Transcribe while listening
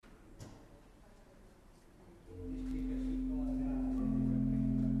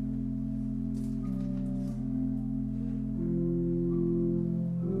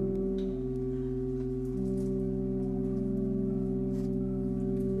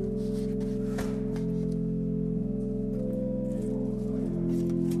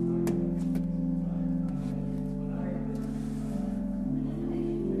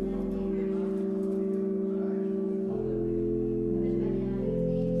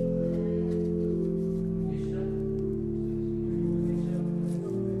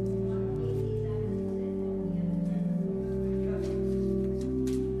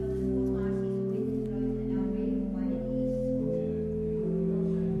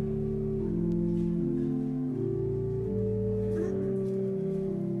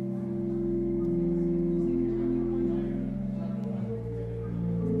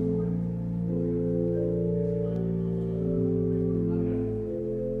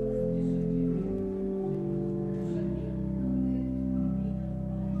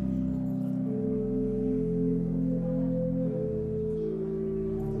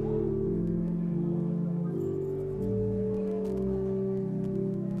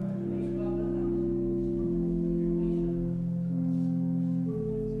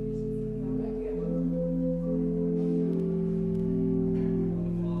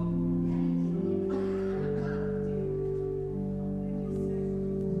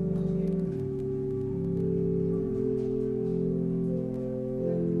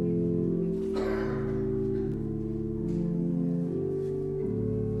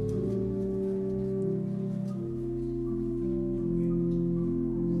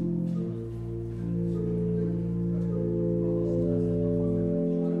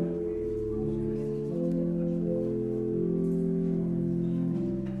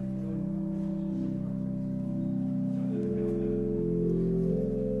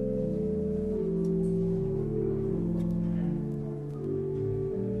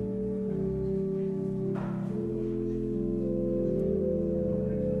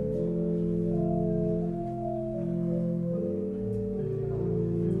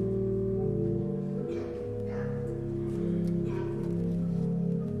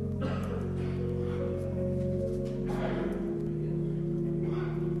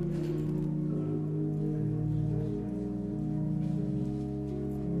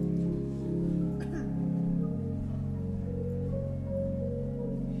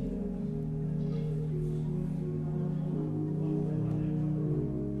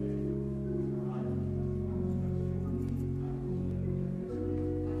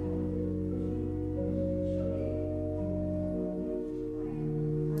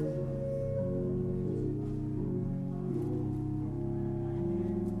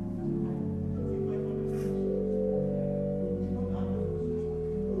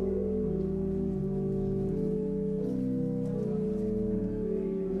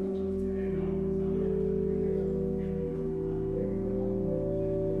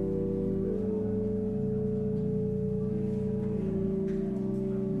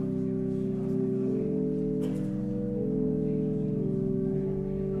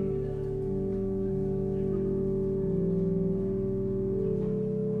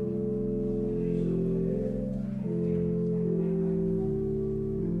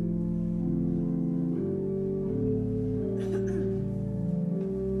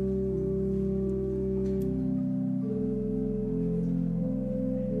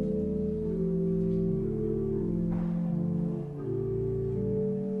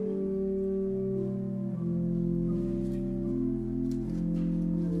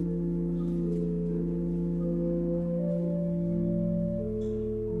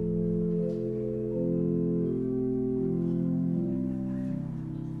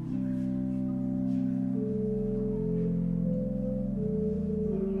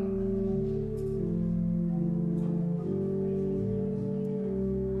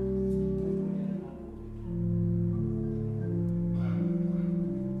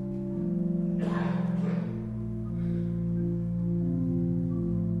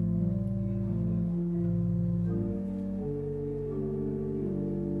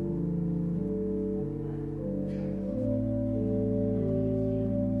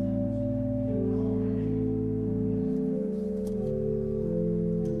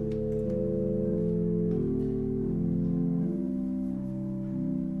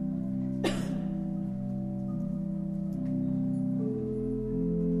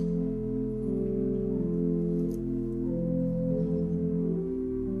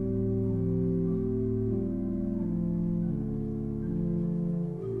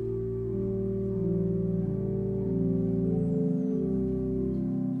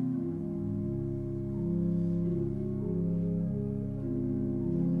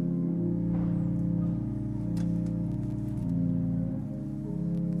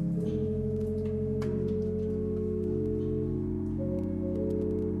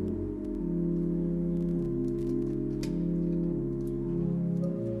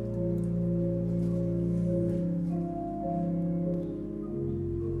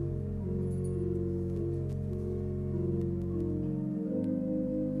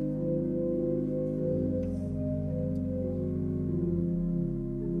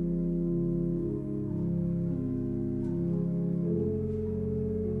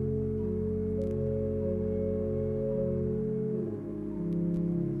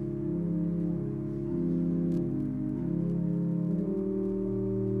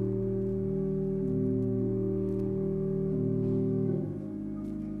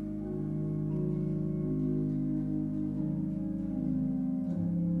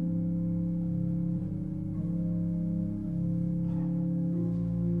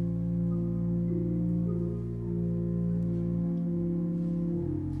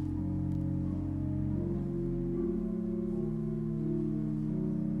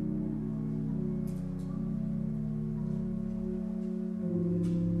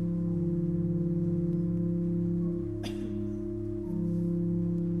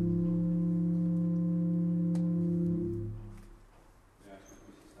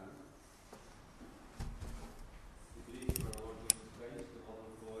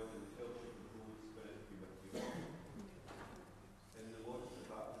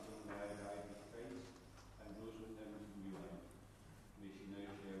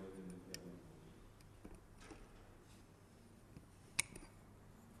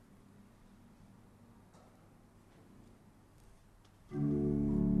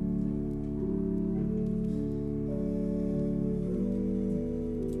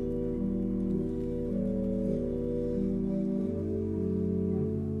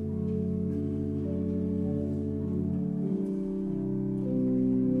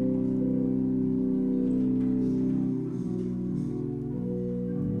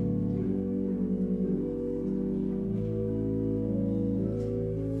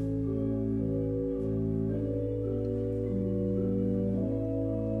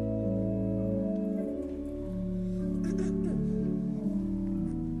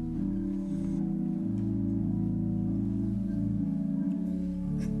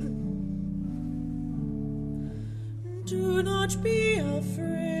Do not be afraid,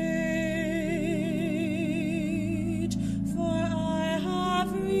 for I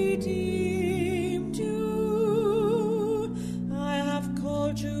have redeemed you. I have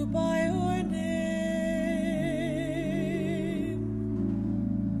called you by your name.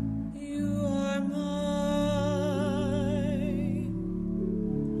 You are mine.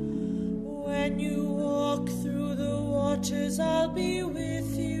 When you walk through the waters, I'll be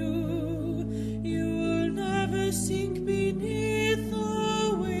with you. You will never sink beneath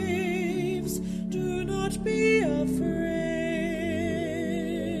the waves. Do not be afraid,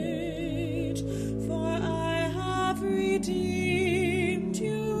 for I have redeemed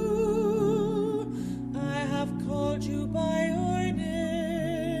you. I have called you by your name.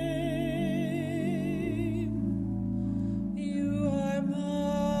 You are mine.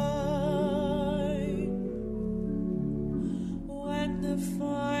 When the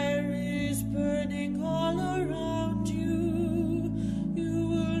fire is burning all around you, you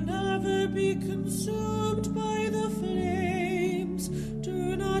will never be consumed by the flames.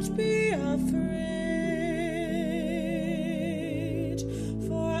 Do not be afraid,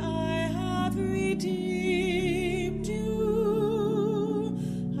 for I have redeemed you.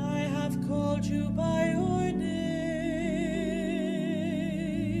 I have called you by your name.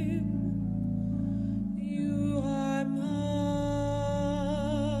 You are mine.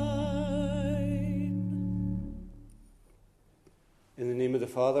 In the name of the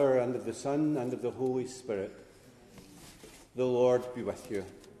Father, and of the Son, and of the Holy Spirit. The Lord be with you.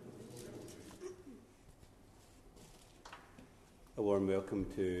 A warm welcome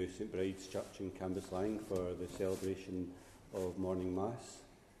to St Bride's Church in Cambuslang for the celebration of Morning Mass,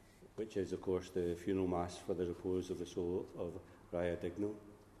 which is, of course, the funeral Mass for the repose of the soul of Raya Dignall.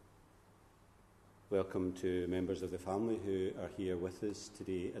 Welcome to members of the family who are here with us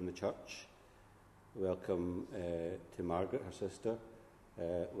today in the church. Welcome to Margaret, her sister.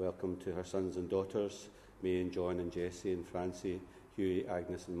 Welcome to her sons and daughters, May and John and Jessie and Francie, Hughie,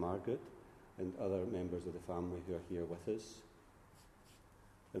 Agnes and Margaret, and other members of the family who are here with us.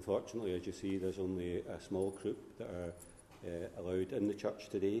 Unfortunately, as you see, there's only a small group that are allowed in the church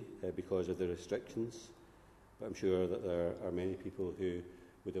today because of the restrictions, but I'm sure that there are many people who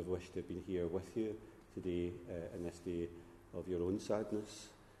would have wished to have been here with you today in this day of your own sadness,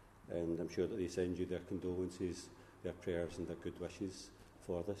 and I'm sure that they send you their condolences, their prayers and their good wishes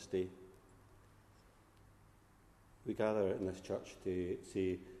for this day. We gather in this church to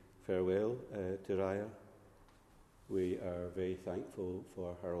say farewell to Raya. We are very thankful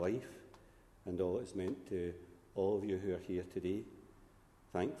for her life and all it's meant to all of you who are here today.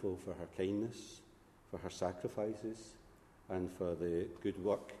 Thankful for her kindness, for her sacrifices, and for the good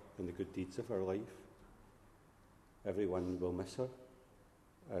work and the good deeds of her life. Everyone will miss her,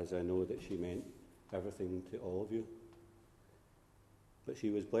 as I know that she meant everything to all of you. But she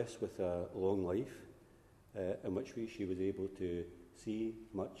was blessed with a long life in which she was able to see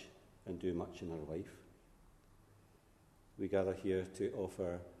much and do much in her life. We gather here to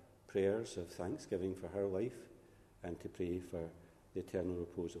offer prayers of thanksgiving for her life and to pray for the eternal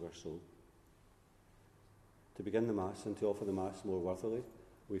repose of her soul. To begin the Mass and to offer the Mass more worthily,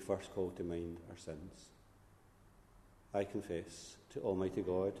 we first call to mind our sins. I confess to Almighty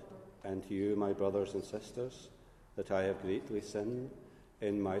God and to you, my brothers and sisters, that I have greatly sinned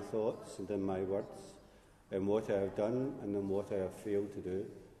in my thoughts and in my words, in what I have done and in what I have failed to do,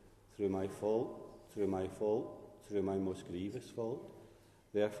 through my fault, through my most grievous fault.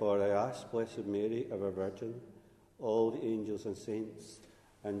 Therefore I ask Blessed Mary, ever Virgin, all the angels and saints,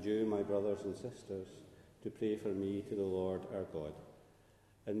 and you, my brothers and sisters, to pray for me to the Lord our God.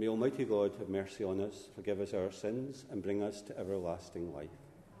 And may Almighty God have mercy on us, forgive us our sins, and bring us to everlasting life.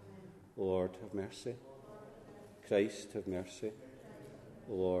 Lord, have mercy. Christ, have mercy.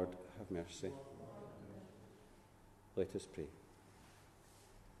 Lord, have mercy. Let us pray.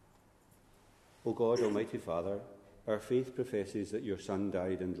 O God, Almighty Father, our faith professes that your Son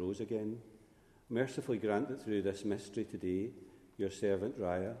died and rose again. Mercifully grant that through this mystery today, your servant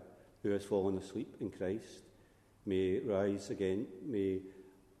Raya, who has fallen asleep in Christ, may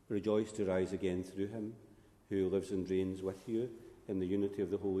rejoice to rise again through him, who lives and reigns with you in the unity of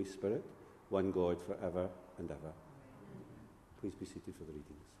the Holy Spirit, one God for ever and ever. Please be seated for the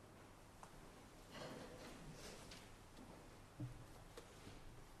readings.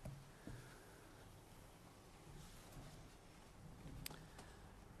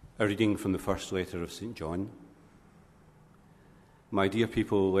 A reading from the first letter of St. John. My dear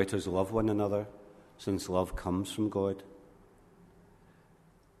people, let us love one another, since love comes from God.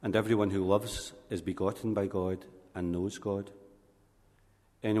 And everyone who loves is begotten by God and knows God.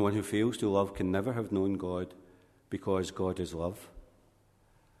 Anyone who fails to love can never have known God, because God is love.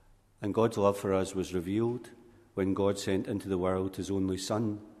 And God's love for us was revealed when God sent into the world his only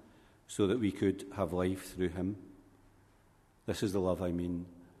Son, so that we could have life through him. This is the love I mean,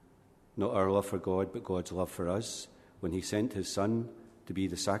 not our love for God, but God's love for us, when he sent his Son to be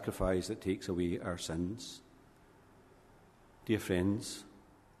the sacrifice that takes away our sins. Dear friends,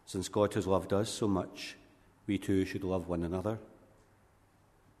 since God has loved us so much, we too should love one another.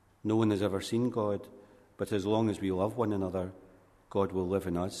 No one has ever seen God, but as long as we love one another, God will live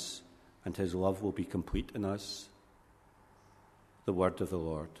in us, and his love will be complete in us. The word of the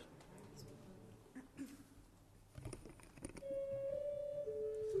Lord.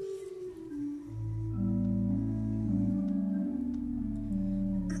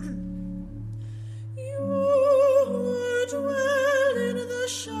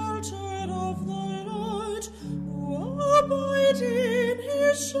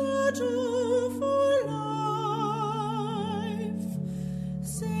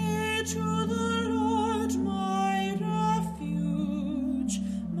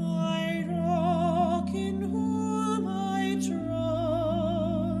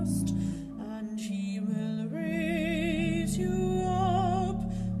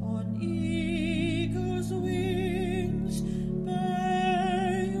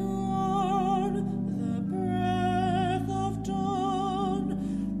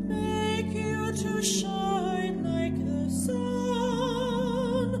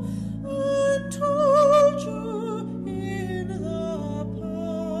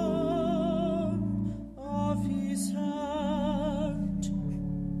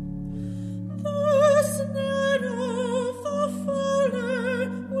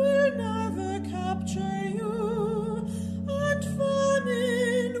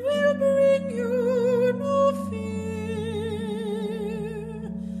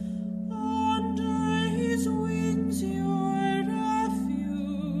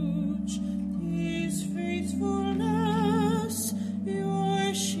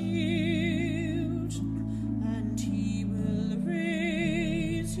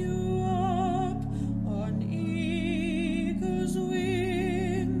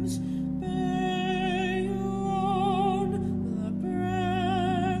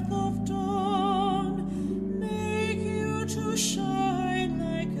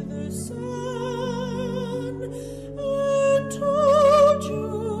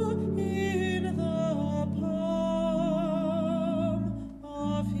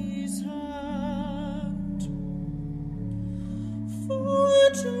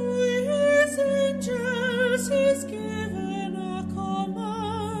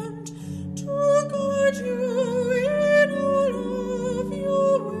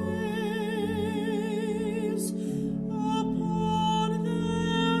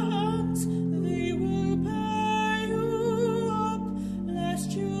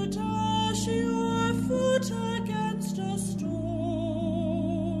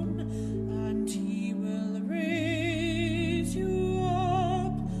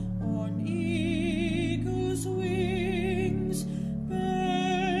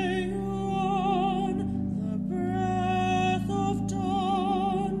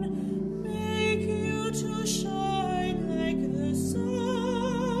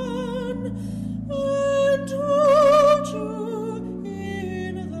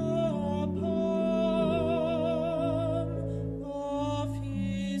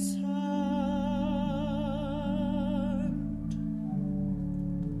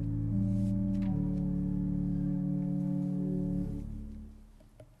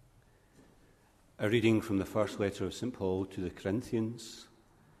 A reading from the first letter of St. Paul to the Corinthians.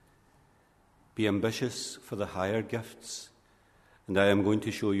 Be ambitious for the higher gifts, and I am going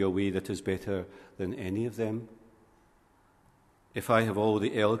to show you a way that is better than any of them. If I have all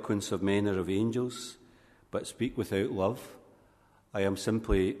the eloquence of men or of angels, but speak without love, I am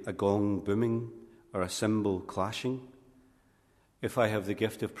simply a gong booming or a cymbal clashing. If I have the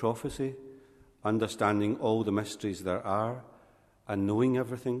gift of prophecy, understanding all the mysteries there are, and knowing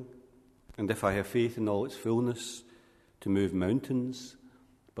everything, and if I have faith in all its fullness to move mountains,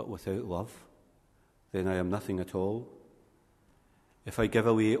 but without love, then I am nothing at all. If I give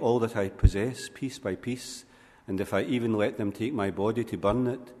away all that I possess piece by piece, and if I even let them take my body to burn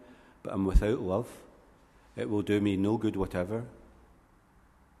it, but am without love, it will do me no good whatever.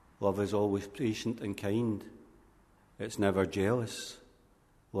 Love is always patient and kind. It's never jealous.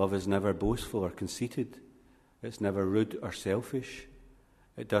 Love is never boastful or conceited. It's never rude or selfish.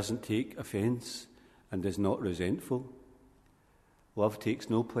 It doesn't take offence and is not resentful. Love takes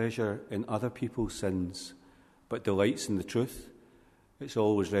no pleasure in other people's sins, but delights in the truth. It's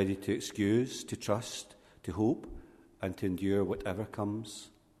always ready to excuse, to trust, to hope, and to endure whatever comes.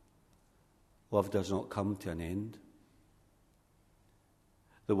 Love does not come to an end.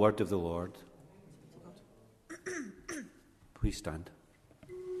 The word of the Lord. Please stand.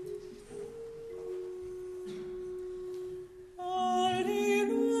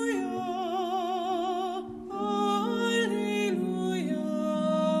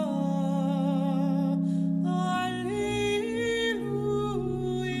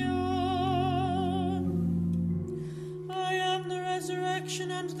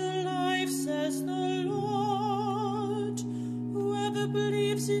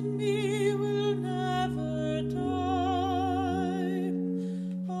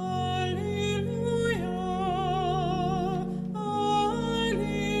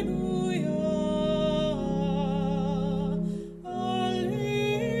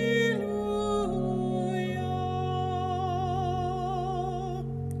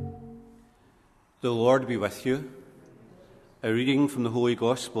 The Lord be with you. A reading from the Holy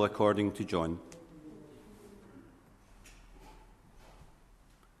Gospel according to John.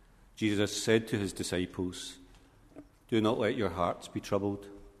 Jesus said to his disciples, "Do not let your hearts be troubled.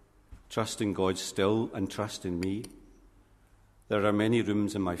 Trust in God still and trust in me. There are many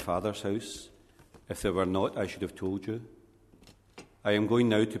rooms in my Father's house. If there were not, I should have told you. I am going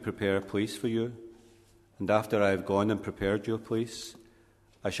now to prepare a place for you, and after I have gone and prepared your place,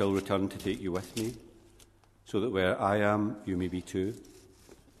 I shall return to take you with me, so that where I am, you may be too.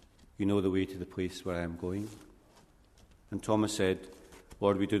 You know the way to the place where I am going." And Thomas said,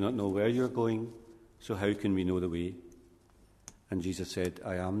 "Lord, we do not know where you are going, so how can we know the way?" And Jesus said,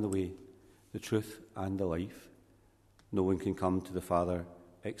 "I am the way, the truth, and the life. No one can come to the Father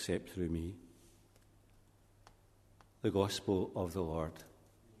except through me." The Gospel of the Lord.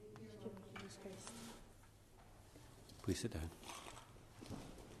 Please sit down.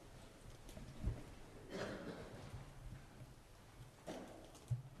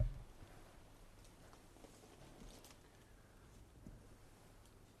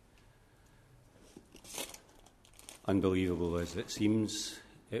 Unbelievable as it seems,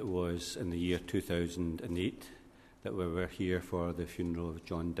 it was in the year 2008 that we were here for the funeral of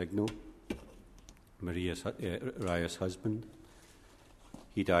John Dignall, Raya's husband.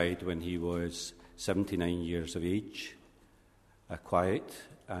 He died when he was 79 years of age, a quiet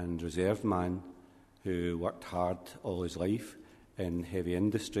and reserved man who worked hard all his life in heavy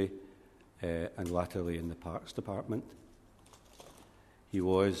industry and latterly in the Parks Department. He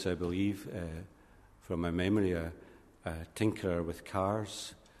was, I believe, from my memory, a tinkerer with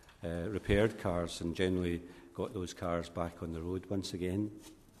cars, repaired cars, and generally got those cars back on the road once again.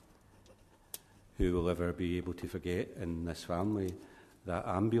 Who will ever be able to forget in this family that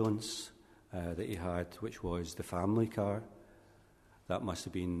ambulance that he had, which was the family car? That must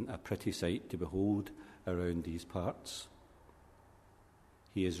have been a pretty sight to behold around these parts.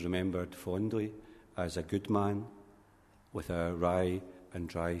 He is remembered fondly as a good man with a wry and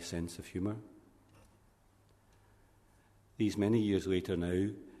dry sense of humour. These many years later now,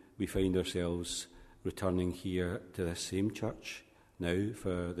 we find ourselves returning here to this same church now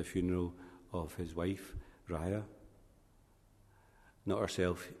for the funeral of his wife, Raya. Not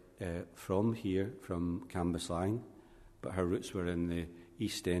herself from here, from Cambuslang, but her roots were in the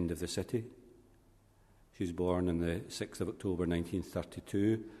east end of the city. She was born on the 6th of October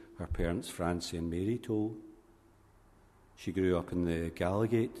 1932, her parents Francie and Mary Toll. She grew up in the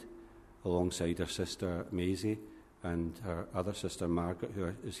Gallowgate alongside her sister Maisie and her other sister Margaret, who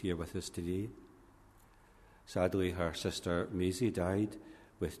is here with us today. Sadly, her sister Maisie died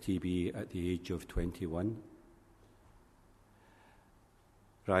with TB at the age of 21.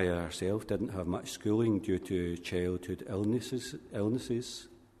 Raya herself didn't have much schooling due to childhood illnesses.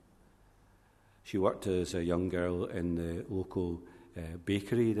 She worked as a young girl in the local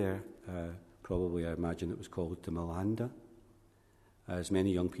bakery there, probably I imagine it was called the Malanda, as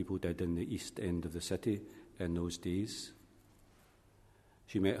many young people did in the east end of the city in those days.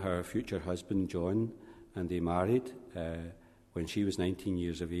 She met her future husband, John, and they married when she was 19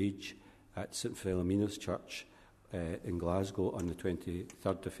 years of age at St Philomena's Church in Glasgow on the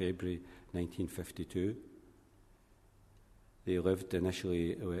 23rd of February 1952. They lived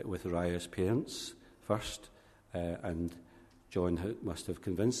initially with Raya's parents first, and John must have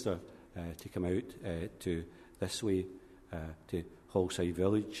convinced her to come out to this way, to Hallside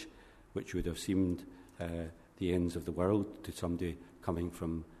Village, which would have seemed the ends of the world to somebody coming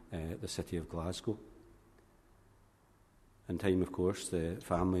from the city of Glasgow. In time, of course, the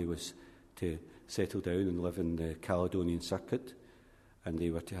family was to settle down and live in the Caledonian Circuit, and they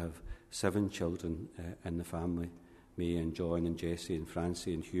were to have 7 children in the family: May and John and Jessie and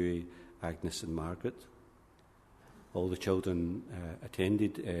Francie and Hughie, Agnes and Margaret. All the children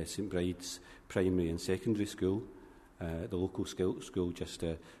attended St Bride's Primary and Secondary School, the local school just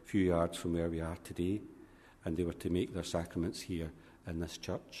a few yards from where we are today, and they were to make their sacraments here in this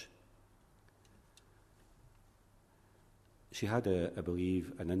church. She had, I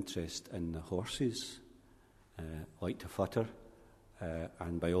believe, an interest in the horses, liked to flutter,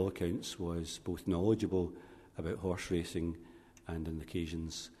 and by all accounts was both knowledgeable about horse racing and on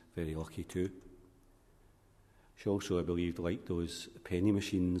occasions very lucky too. She also, I believe, liked those penny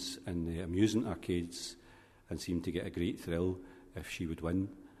machines in the amusement arcades and seemed to get a great thrill if she would win,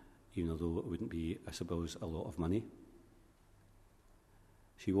 even though it wouldn't be, I suppose, a lot of money.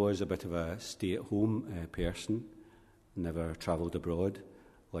 She was a bit of a stay-at-home person, never travelled abroad,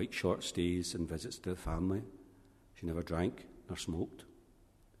 liked short stays and visits to the family. She never drank nor smoked.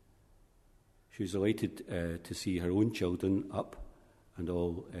 She was delighted to see her own children up and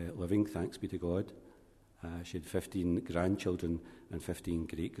all living, thanks be to God. She had 15 grandchildren and 15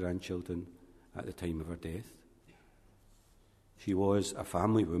 great-grandchildren at the time of her death. She was a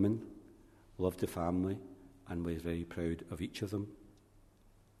family woman, loved the family, and was very proud of each of them.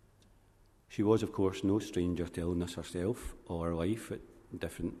 She was, of course, no stranger to illness herself all her life, at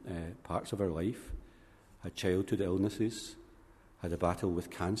different parts of her life. Had childhood illnesses, had a battle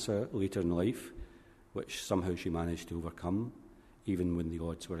with cancer later in life, which somehow she managed to overcome, even when the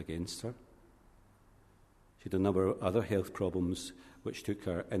odds were against her. She had a number of other health problems which took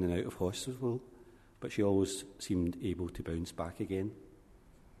her in and out of hospital, but she always seemed able to bounce back again.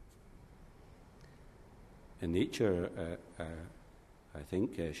 In nature, I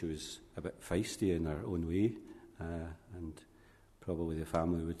think she was a bit feisty in her own way, and probably the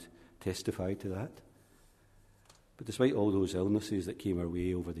family would testify to that. But despite all those illnesses that came her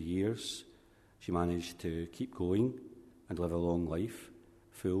way over the years, she managed to keep going and live a long life,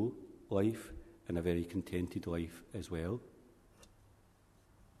 full life, and a very contented life as well.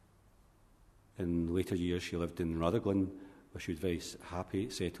 In later years, she lived in Rutherglen, where she was very happy,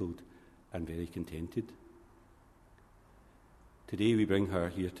 settled, and very contented. Today we bring her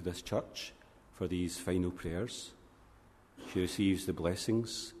here to this church for these final prayers. She receives the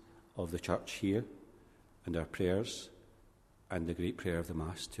blessings of the church here, and our prayers, and the great prayer of the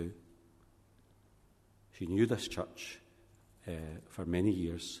Mass too. She knew this church for many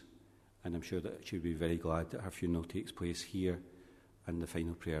years, and I'm sure that she would be very glad that her funeral takes place here and the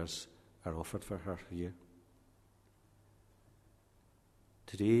final prayers are offered for her here.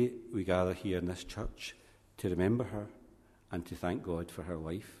 Today we gather here in this church to remember her and to thank God for her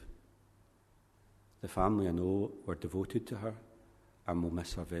life. The family, I know, were devoted to her and will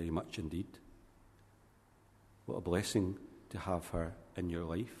miss her very much indeed. What a blessing to have her in your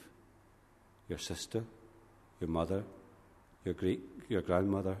life, your sister, your mother, your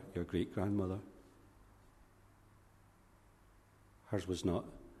grandmother, your great-grandmother. Hers was not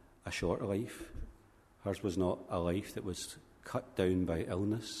a short life. Hers was not a life that was cut down by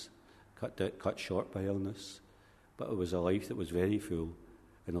illness, cut short by illness, but it was a life that was very full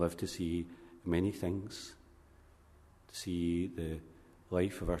and lived to see many things, to see the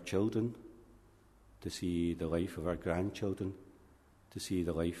life of our children, to see the life of our grandchildren, to see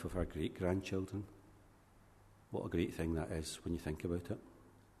the life of our great-grandchildren. What a great thing that is when you think about it.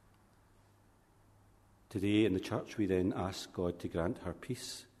 Today in the church we then ask God to grant her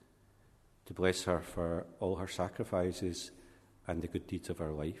peace, to bless her for all her sacrifices and the good deeds of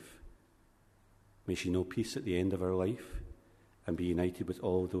her life. May she know peace at the end of her life and be united with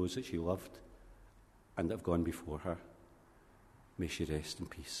all those that she loved and that have gone before her. May she rest in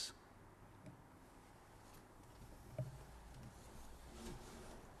peace.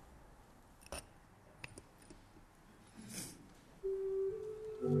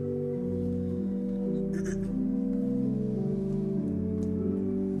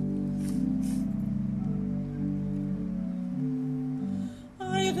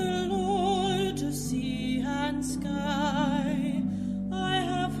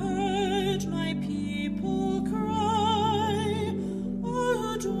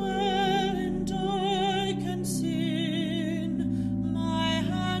 Dwell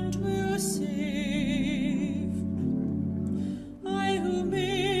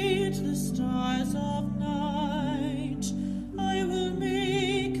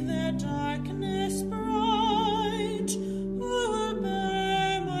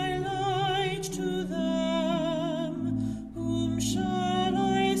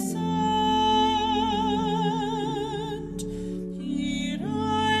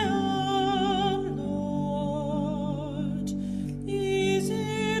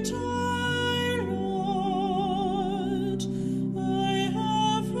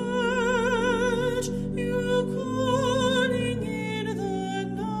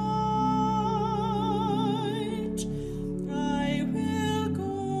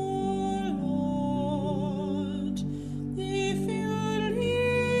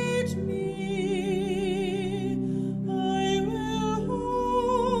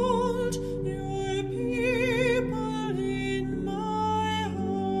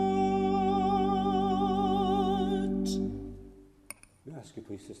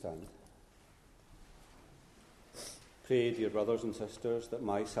please to stand. Pray, dear brothers and sisters, that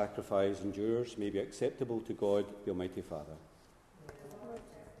my sacrifice and yours may be acceptable to God, the Almighty Father.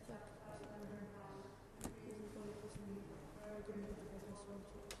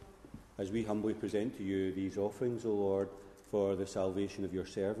 As we humbly present to you these offerings, O Lord, for the salvation of your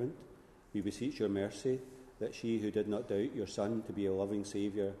servant, we beseech your mercy that she who did not doubt your Son to be a loving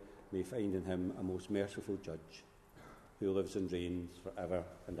Saviour may find in him a most merciful Judge, who lives and reigns for ever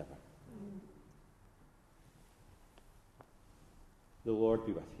and ever. The Lord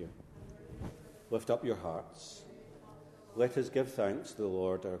be with you. Lift up your hearts. Let us give thanks to the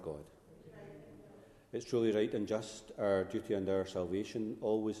Lord our God. It's truly right and just, our duty and our salvation,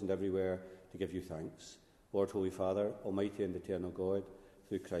 always and everywhere to give you thanks, Lord, Holy Father, Almighty and eternal God,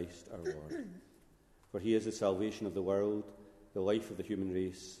 through Christ our Lord. For he is the salvation of the world, the life of the human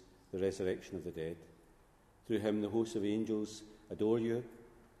race, the resurrection of the dead. Through him the hosts of angels adore you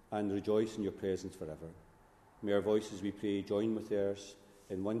and rejoice in your presence forever. May our voices, we pray, join with theirs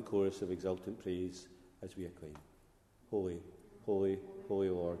in one chorus of exultant praise as we acclaim. Holy, holy, holy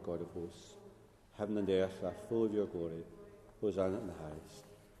Lord, God of hosts. Heaven and earth are full of your glory. Hosanna in the highest.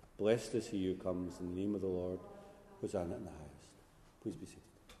 Blessed is he who comes in the name of the Lord. Hosanna in the highest. Please be seated.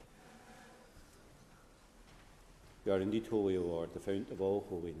 You are indeed holy, O Lord, the fount of all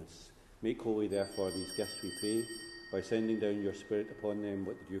holiness. Make holy, therefore, these gifts, we pray, by sending down your Spirit upon them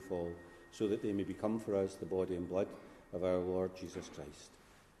with the dewfall, so that they may become for us the body and blood of our Lord Jesus Christ.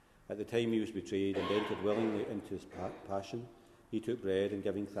 At the time he was betrayed and entered willingly into his passion, he took bread and,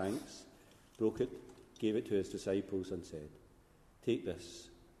 giving thanks, broke it, gave it to his disciples and said, "Take this,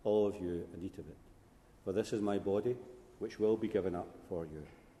 all of you, and eat of it, for this is my body, which will be given up for you."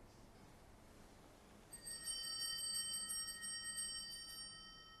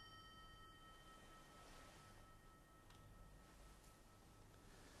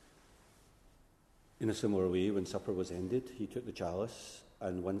 In a similar way, when supper was ended, he took the chalice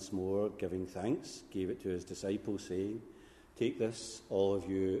and, once more giving thanks, gave it to his disciples, saying, "Take this, all of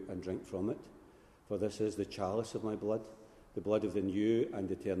you, and drink from it, for this is the chalice of my blood, the blood of the new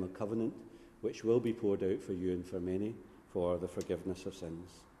and eternal covenant, which will be poured out for you and for many for the forgiveness of sins.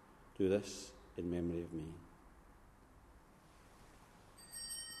 Do this in memory of me."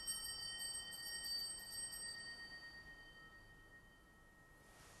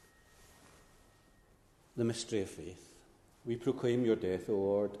 The mystery of faith. We proclaim your death, O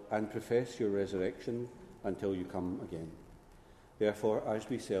Lord, and profess your resurrection until you come again. Therefore, as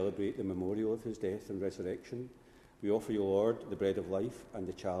we celebrate the memorial of his death and resurrection, we offer you, Lord, the bread of life and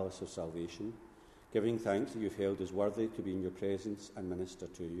the chalice of salvation, giving thanks that you have held us worthy to be in your presence and minister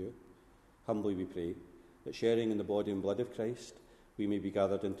to you. Humbly we pray that, sharing in the body and blood of Christ, we may be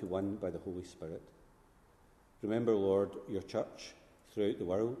gathered into one by the Holy Spirit. Remember, Lord, your church throughout the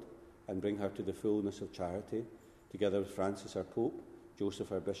world, and bring her to the fullness of charity, together with Francis our Pope,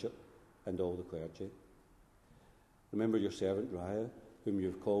 Joseph our Bishop, and all the clergy. Remember your servant Raya, whom you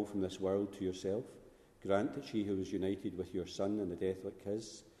have called from this world to yourself. Grant that she who was united with your Son in a death like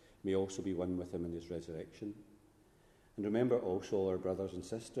his may also be one with him in his resurrection. And remember also all our brothers and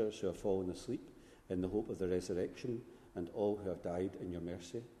sisters who have fallen asleep in the hope of the resurrection, and all who have died in your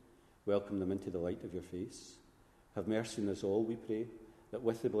mercy. Welcome them into the light of your face. Have mercy on us all, we pray, that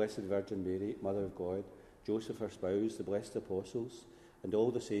with the Blessed Virgin Mary, Mother of God, Joseph her spouse, the blessed apostles, and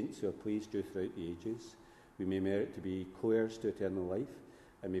all the saints who have pleased you throughout the ages, we may merit to be co-heirs to eternal life,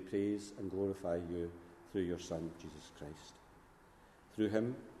 and may praise and glorify you through your Son, Jesus Christ. Through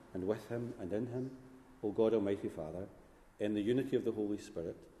him, and with him, and in him, O God, Almighty Father, in the unity of the Holy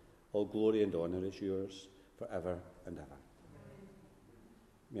Spirit, all glory and honour is yours, for ever and ever.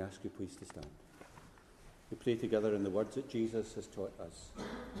 May I ask you please to stand. We pray together in the words that Jesus has taught us.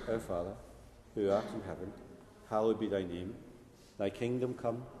 Our Father, who art in heaven, hallowed be thy name. Thy kingdom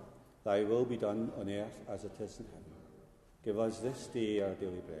come, thy will be done on earth as it is in heaven. Give us this day our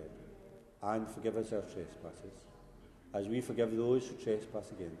daily bread, and forgive us our trespasses, as we forgive those who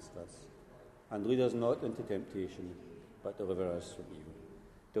trespass against us. And lead us not into temptation, but deliver us from evil.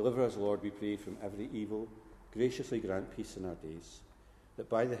 Deliver us, Lord, we pray, from every evil. Graciously grant peace in our days, that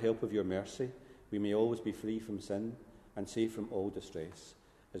by the help of your mercy we may always be free from sin and safe from all distress,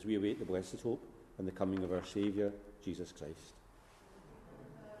 as we await the blessed hope and the coming of our Saviour, Jesus Christ.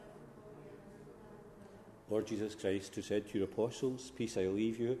 Lord Jesus Christ, who said to your apostles, "Peace I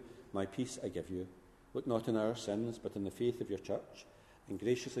leave you, my peace I give you," look not on our sins, but on the faith of your church, and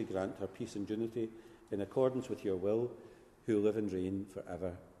graciously grant her peace and unity in accordance with your will, who live and reign for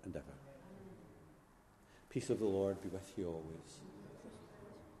ever and ever. Peace of the Lord be with you always.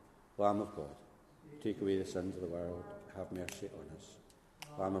 Lamb of God, take away the sins of the world, have mercy on us.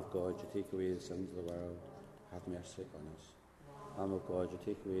 Lamb of God, you take away the sins of the world, have mercy on us. Lamb of God, you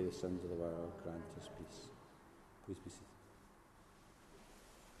take away the sins of the world, grant us peace. Please be seated.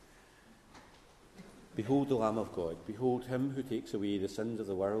 Behold the Lamb of God, behold him who takes away the sins of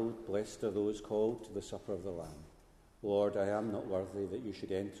the world. Blessed are those called to the supper of the Lamb. Lord, I am not worthy that you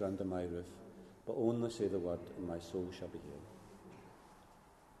should enter under my roof, but only say the word, and my soul shall be healed.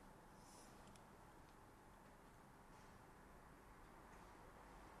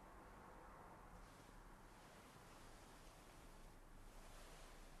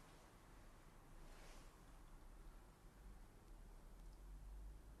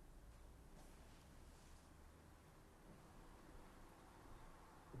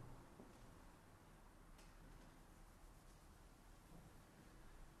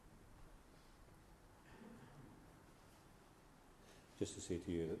 Just to say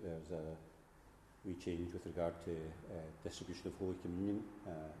to you that there's a wee change with regard to distribution of Holy Communion.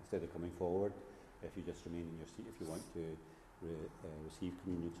 Instead of coming forward, if you just remain in your seat if you want to receive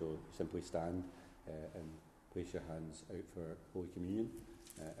communion, so simply stand and place your hands out for Holy Communion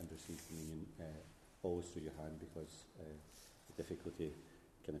and receive communion always through your hand, because the difficulty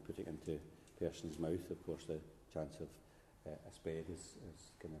kind of putting it into a person's mouth, of course the chance of a spread is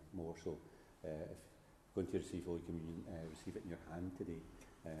kind of more, so if going to receive Holy Communion, receive it in your hand today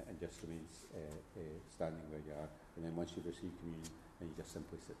and just remain standing where you are. And then once you've received communion, then you just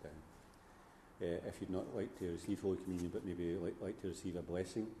simply sit down. If you'd not like to receive Holy Communion, but maybe like to receive a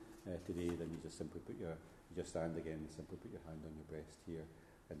blessing today, then you just simply stand again and simply put your hand on your breast here.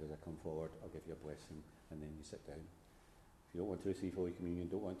 And as I come forward, I'll give you a blessing, and then you sit down. If you don't want to receive Holy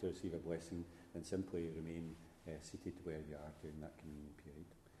Communion, don't want to receive a blessing, then simply remain seated where you are during that communion period.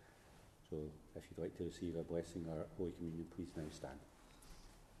 So if you'd like to receive a blessing or Holy Communion, please now stand.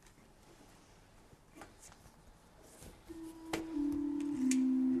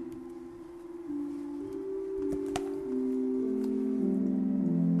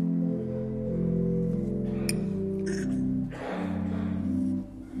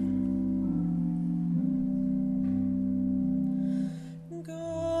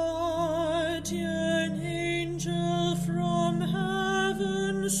 Guardian angel from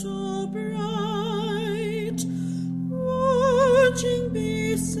heaven so bright, watching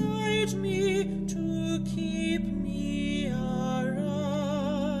beside me to keep me aright.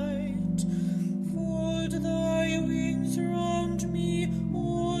 Fold thy wings round me,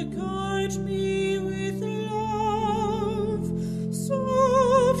 or guard me with love.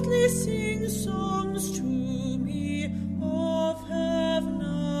 Softly sing songs to me of heaven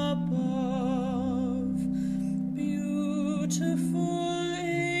above. Beautiful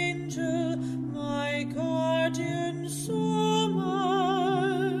angel, my guardian so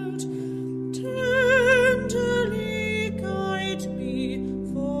mild, tenderly guide me,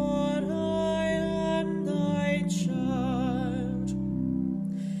 for I am thy child.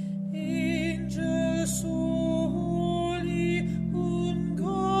 Angel so holy, whom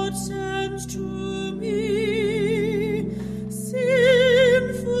God sends to me,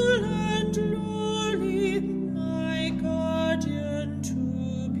 sinful and lowly, my guardian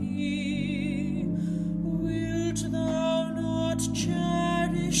to be. Wilt thou not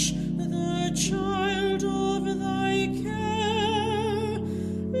cherish the child of thy care?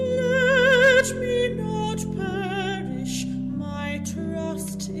 Let me not perish, my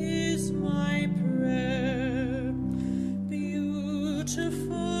trust is my prayer.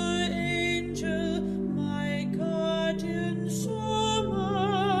 Beautiful angel, my guardian so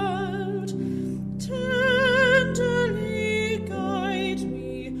mild, tenderly guide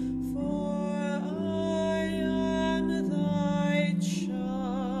me, for I am thy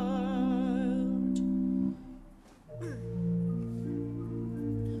child.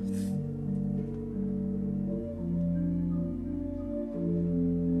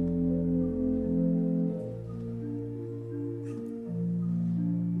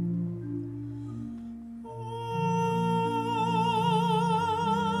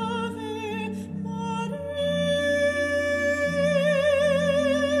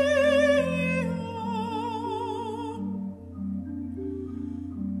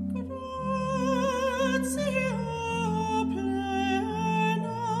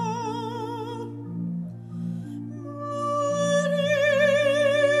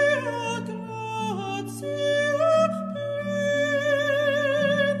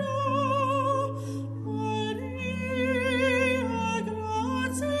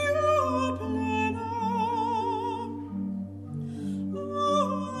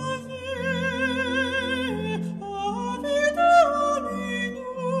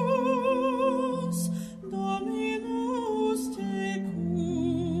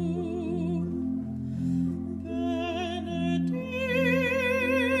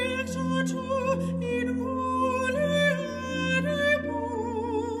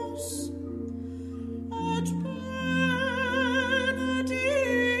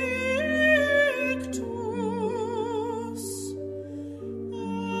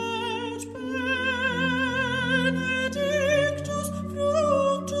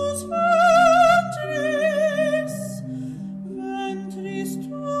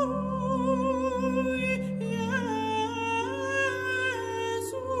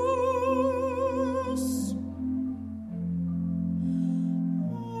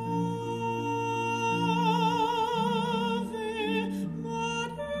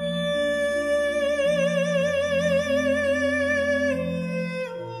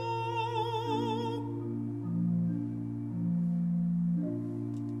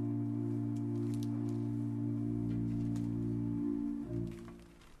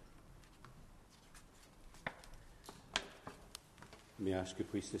 ask you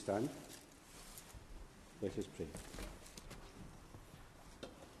please to stand? Let us pray.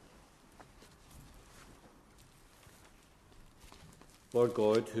 Lord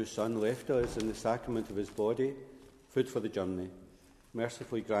God, whose Son left us in the sacrament of his body, food for the journey,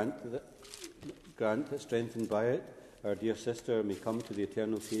 mercifully grant that, strengthened by it, our dear sister may come to the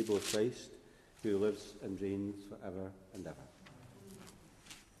eternal table of Christ, who lives and reigns for ever and ever.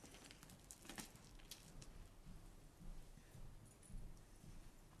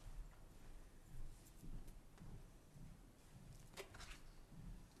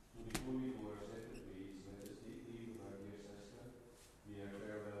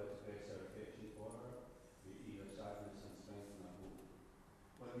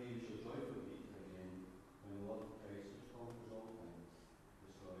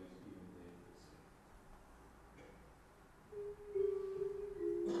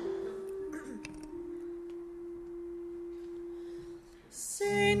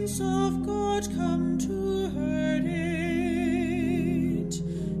 Saints of God, come to her aid.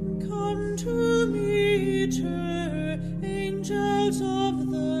 Come to meet her, angels of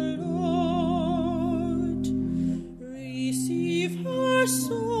the Lord. Receive her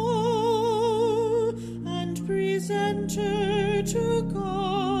soul and present her to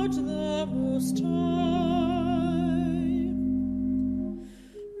God the Most High.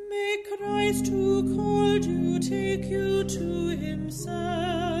 May Christ, who called you, take you to himself.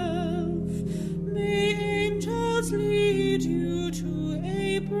 May angels lead you to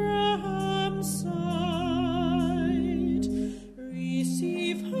Abraham's side.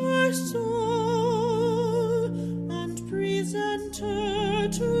 Receive her soul and present her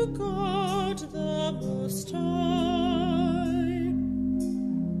to God the Most High.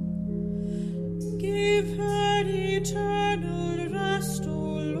 Give her eternal rest, O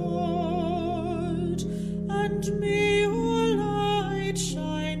Lord, and may your light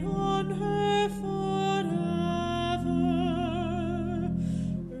shine on her forever.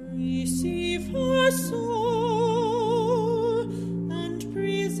 Receive her soul and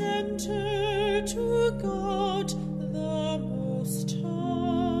present her to God the Most High.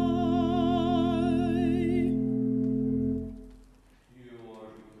 You, Lord,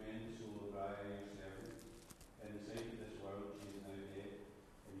 who commend the soul of Raya, your servant. In the sight of this world she is now dead,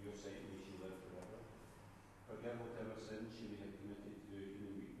 in your sight may she live forever. Forgive whatever sin she may have committed through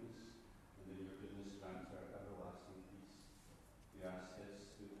human weakness, and in your goodness grant her everlasting peace. We ask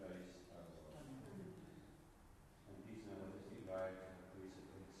this through Christ our Lord. And peace now let us take Raya to her place of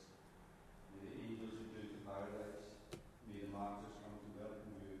rest. May the angels who do to paradise, may the martyrs come to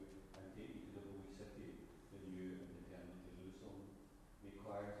welcome you and take you to the holy city, the new and eternal Jerusalem. May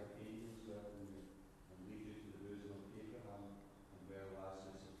choirs of angels welcome you and lead you to the bosom of Abraham, and where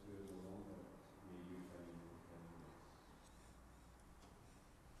Lazarus is poor no longer, may you find eternal rest.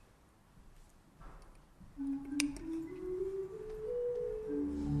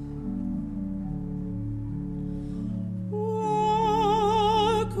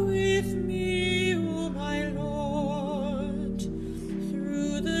 Walk with me, O my Lord,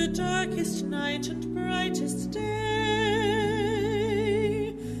 through the darkest night and brightest day.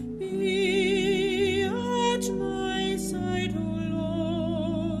 Be at my side, O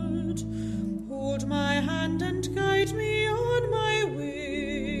Lord. Hold my hand and guide me on my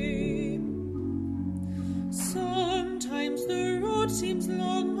way. Sometimes the road seems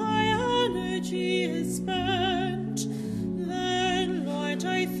long, my energy is spent. Then, Lord,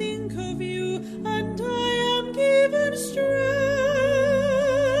 I think of you, and I am given strength.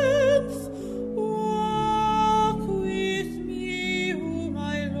 Walk with me, O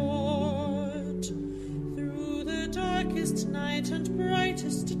my Lord, through the darkest night and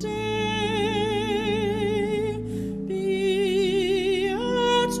brightest day. Be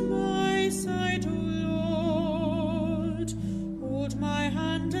at my side, O Lord. Hold my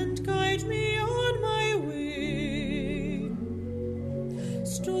hand and guide me on my way.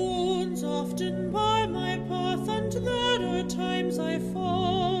 Stones often